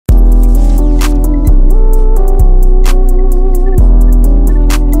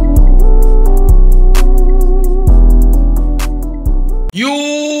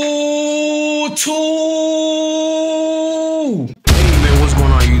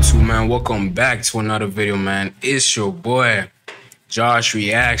man? Welcome back to another video, man. It's your boy Josh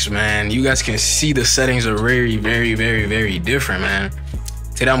Reacts, man. You guys can see the settings are very different, man.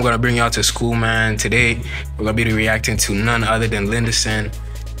 Today I'm gonna bring y'all to school, man. Today we're gonna be reacting to none other than Lindasson.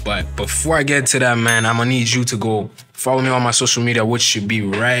 But before I get to that, man, I'm gonna need you to go follow me on my social media, which should be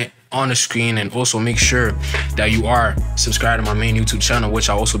right on the screen, and also make sure that you are subscribed to my main YouTube channel, which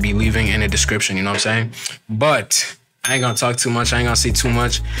I'll also be leaving in the description, you know what I'm saying? But I ain't gonna talk too much, I ain't gonna say too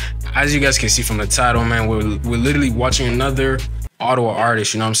much. As you guys can see from the title, man, we're literally watching another Ottawa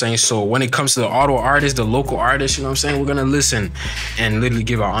artist, you know what I'm saying? So when it comes to the Ottawa artist, the local artist, you know what I'm saying, we're gonna listen and literally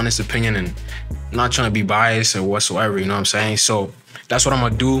give our honest opinion and not trying to be biased or whatsoever, you know what I'm saying? So that's what I'm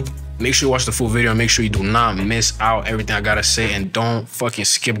gonna do. Make sure you watch the full video and make sure you do not miss out everything I gotta say, and don't fucking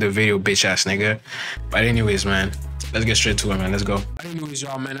skip the video, bitch ass nigga. But anyways, man, let's get straight to it, man. Let's go. Anyways,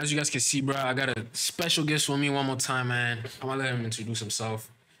 y'all, man, as you guys can see, bro, I got a special guest with me one more time, man. I'm gonna let him introduce himself.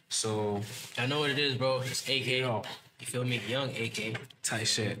 So I know what it is, bro. It's AK. You feel me? Young AK. Tight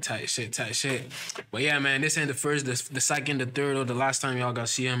shit. But yeah, man, this ain't the first, the second, the third, or the last time y'all got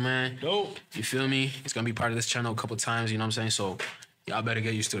to see him, man. Dope. You feel me? It's gonna be part of this channel a couple times, you know what I'm saying? So y'all better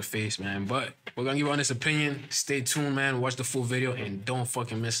get used to the face, man. But we're gonna give you honest opinion. Stay tuned, man. Watch the full video and don't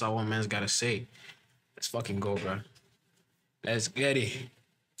fucking miss out what man's gotta say. Let's fucking go, bro. Let's get it.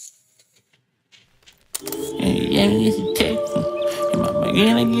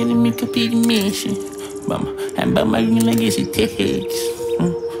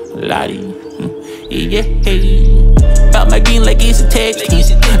 About my green like it's a text.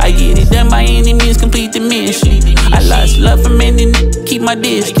 I get it done by any means, complete the mission. I lost love from any keep my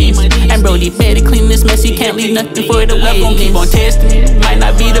distance. And bro, they better clean this mess, he can't leave nothing for the witness. Gon' keep on testing me, might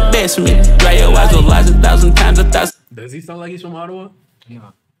not be the best for me. Dry your eyes, go lies 1,000 times, 1,000. Does he sound like he's from Ottawa?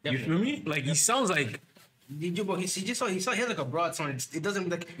 No. You feel me? Like he sounds like. Did you? He has like a broad sound. It doesn't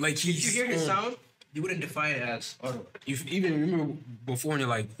like he's. If you hear his sound, you wouldn't define it as Ottawa. You even remember before, and you're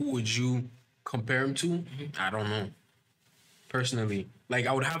like, who would you compare him to? I don't know. Personally, like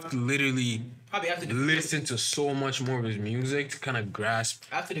I would have to literally probably after the listen to so much more of his music to kind of grasp.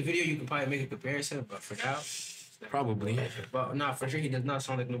 After the video, you could probably make a comparison, but for now, probably. But nah, for sure, he does not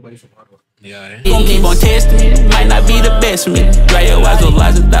sound like nobody from Ottawa. Yeah. Gon' keep on testing me, might not be the best for me. Dry your eyes, go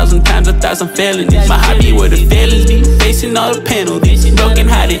lies 1,000 times, 1,000 felonies. My hobby where the feelings be, facing all the penalties. Broken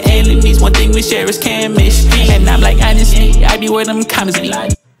hearted enemies, one thing we share is chemistry. And I'm like, honestly, I be where them comments be.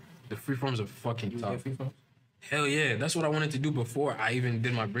 The freeforms are fucking tough. Hell yeah, that's what I wanted to do before I even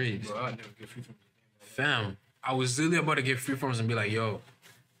did my braids. Bro, I never get freeforms. Fam, I was literally about to get freeforms and be like, yo,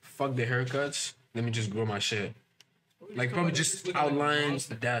 fuck the haircuts, let me just grow my shit. Like probably just outlines,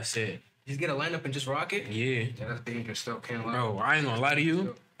 that's it. Just get a lineup and just rock it? Yeah. Yeah, that's dangerous still, can't lie. Bro, I ain't gonna lie to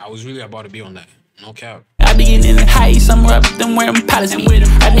you, I was really about to be on that. No cap. I be getting high, somewhere up them where I'm policy.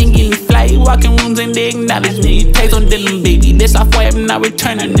 I been getting fly, walking rooms and they acknowledge me. Taste on Dylan, baby, this off why I'm not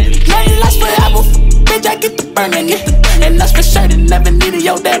returning it. Nothing lost forever, bitch, I get the burning it. And that's for certain, never needed,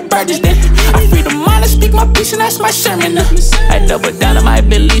 yo, that bird is dead. I free the mind, I speak my peace and that's my sermon. I double down on my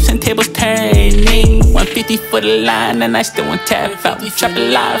beliefs and tables turning. 150 for the line and I still want tap out. Trap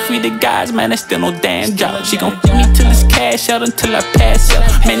a lot, free the guys, man, that's still no damn job. She gon' feed me till it's cash out until I pass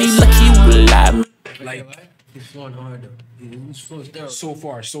out. Man, he lucky you alive. Like, he's flowing hard though. So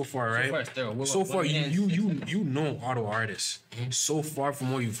far, right? So far, you know Ottawa artists. So far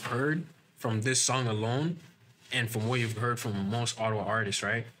from what you've heard from this song alone, and from what you've heard from most Ottawa artists,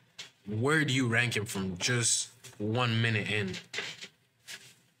 right? Where do you rank him from just 1 minute in?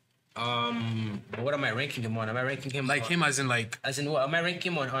 What am I ranking him on? Am I ranking him like on, him as in like? As in what? Am I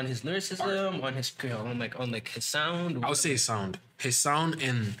ranking him on his lyricism, on his his sound? I would say his sound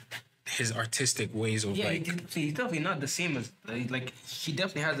and his artistic ways of like. He's definitely not the same as like he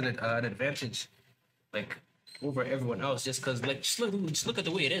definitely has an advantage, like over everyone else, just because like just look at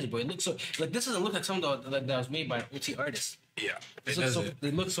the way it is, bro. It looks so like this doesn't look like something that was made by an OT artist. Yeah, it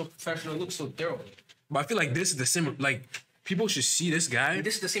looks so professional. It looks so thorough. But I feel like this is the same. Like people should see this guy.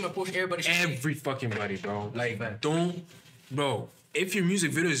 This is the same approach everybody should Every fucking body, bro. Like don't, bro. If your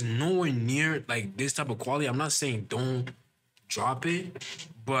music video is nowhere near like this type of quality, I'm not saying don't drop it,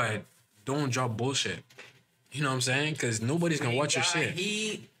 but don't drop bullshit. You know what I'm saying? Because nobody's gonna watch your shit.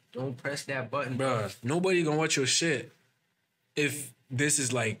 Don't press that button, bro. Nobody gonna watch your shit if this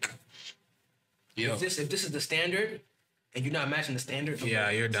is like, yo. If this is the standard, and you're not matching the standard. Yeah,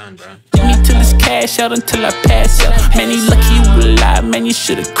 you're done, bro. Me till it's cash out until I pass out. Man, you lucky you alive, man, you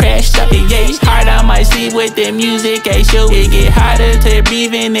should've crashed out. Yeah, it's hard on my sleep with the music I show. It get harder to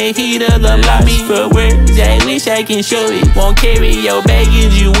breathe in the heat of the lobby. For words, I wish I can show it. Won't carry your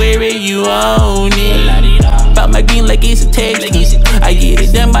baggage, you wear it, you own it. About my green like it's a text. I get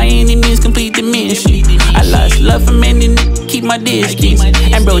it done can by any means complete the mission. I lost love for many, keep my distance.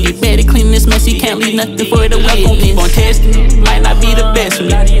 And Brody better clean this mess, he can't leave nothing for the witness. Keep on testing, might not be the best for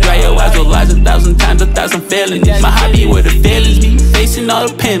me. Dry your eyes, will lies 1,000 times, 1,000 felonies. My hobby where the feelings be, facing all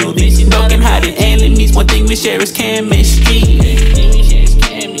the penalties. Broken hearted enemies, one thing we share is chemistry.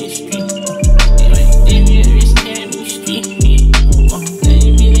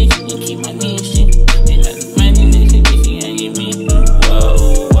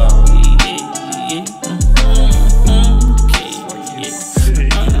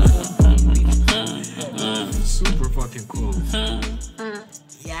 Super fucking cool.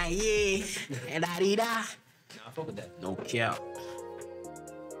 Yeah. And I Nah, I fuck with that. No cap.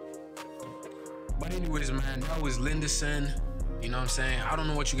 But anyways, man, that was Lindasson. You know what I'm saying? I don't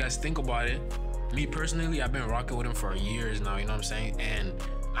know what you guys think about it. Me personally, I've been rocking with him for years now, you know what I'm saying? And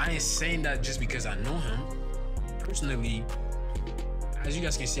I ain't saying that just because I know him. Personally, as you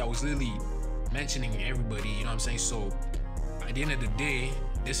guys can see, I was literally mentioning everybody, you know what I'm saying? So at the end of the day,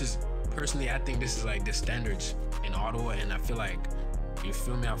 this is personally, I think this is like the standards in Ottawa, and I feel like, you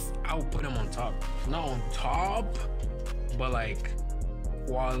feel me, I would put him on top. Not on top, but like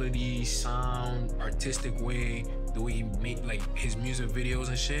quality, sound, artistic way, the way he made like his music videos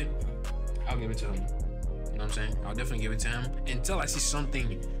and shit, I'll give it to him. You know what I'm saying? I'll definitely give it to him. Until I see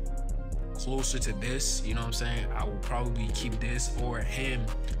something closer to this, you know what I'm saying, I will probably keep this or him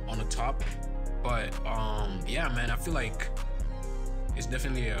on the top. But yeah, man, I feel like it's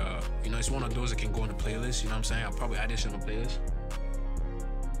definitely you know, it's one of those that can go on the playlist, you know what I'm saying? I'll probably add this on the playlist.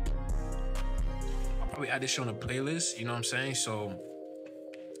 You know what I'm saying? So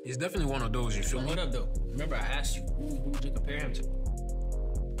it's definitely one of those, you feel me? Hold up though. Remember I asked you who would you compare him to?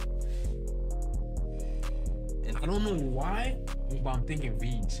 And I don't know why, but I'm thinking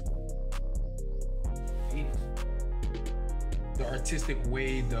V's. The artistic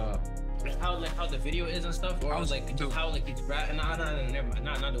way, the how the video is and stuff, or I was like just how like he's rapping. Nah, never mind.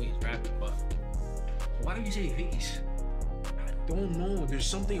 Not the way he's rapping, but why do you say V's? I don't know. There's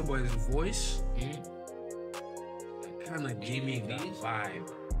something about his voice. Kind of gave me that vibe,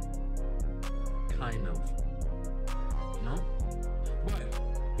 kind of, you know. But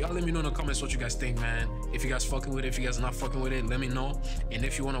y'all let me know in the comments what you guys think, man. If you guys fucking with it, if you guys not fucking with it, let me know. And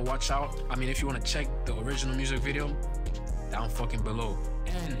if you want to watch out, if you want to check the original music video, down fucking below.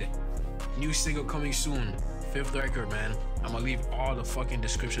 And new single coming soon, 5th record, man. I'm gonna leave all the fucking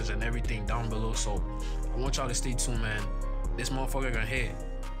descriptions and everything down below, so I want y'all to stay tuned, man. This motherfucker gonna hit,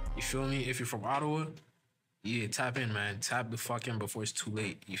 you feel me? If you're from Ottawa, yeah, tap in, man. Tap the fuck in before it's too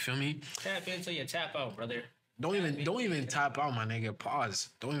late. You feel me? tap in till you tap out, brother. Don't even tap out, my nigga. Pause.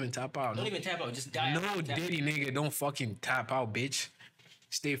 Don't even tap out. Don't even tap out. Just die. No Diddy, nigga. Don't fucking tap out, bitch.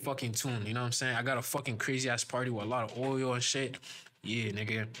 Stay fucking tuned. You know what I'm saying? I got a fucking crazy ass party with a lot of oil and shit. Yeah,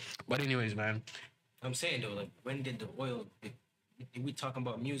 nigga. But anyways, man. I'm saying though, like, when did the oil? If we talking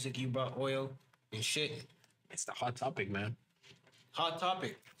about music, you brought oil and shit. It's the hot topic, man. Hot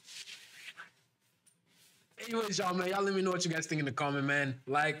topic. Anyways, y'all, man. Y'all let me know what you guys think in the comment, man.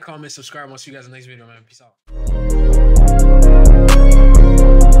 Like, comment, subscribe. I'll see you guys in the next video, man. Peace out.